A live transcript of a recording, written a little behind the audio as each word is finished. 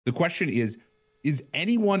The question is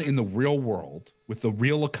anyone in the real world with the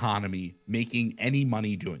real economy making any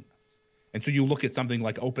money doing this? And so you look at something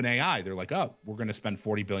like OpenAI, they're like, oh, we're going to spend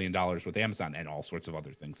 $40 billion with Amazon and all sorts of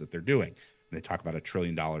other things that they're doing. And they talk about $1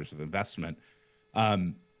 trillion of investment.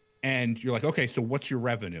 And you're like, okay, so what's your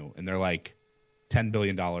revenue? And they're like, $10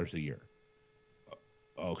 billion a year.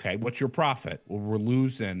 Okay, what's your profit? Well, we're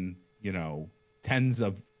losing, tens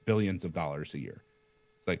of billions of dollars a year.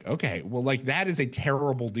 It's like, okay, well, like that is a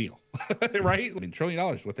terrible deal, right? I mean, $1 trillion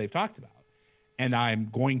is what they've talked about. And I'm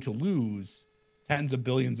going to lose tens of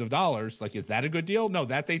billions of dollars. Like, is that a good deal? No,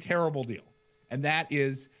 that's a terrible deal. And that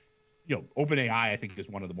is, OpenAI, I think, is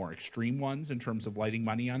one of the more extreme ones in terms of lighting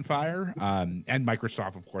money on fire. And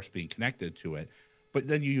Microsoft, of course, being connected to it. But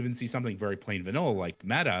then you even see something very plain vanilla like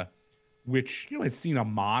Meta, which has seen a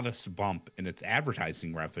modest bump in its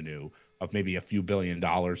advertising revenue of maybe a few $1 billion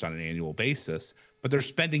on an annual basis, but they're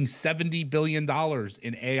spending $70 billion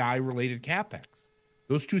in AI related capex.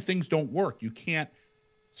 Those two things don't work. You can't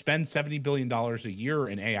spend $70 billion a year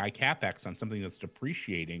in AI capex on something that's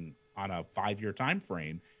depreciating on a 5-year time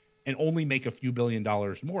frame and only make a few $1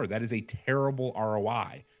 billion more. That is a terrible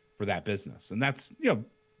ROI for that business. And that's,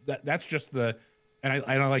 that's just the, and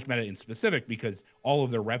I like Meta in specific because all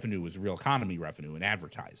of their revenue is real economy revenue and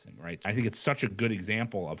advertising, right? I think it's such a good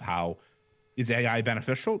example of how is AI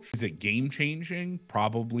beneficial? Is it game changing?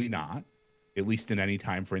 Probably not, at least in any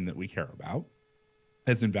time frame that we care about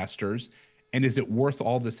as investors. And is it worth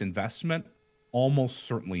all this investment? Almost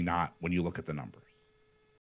certainly not when you look at the numbers.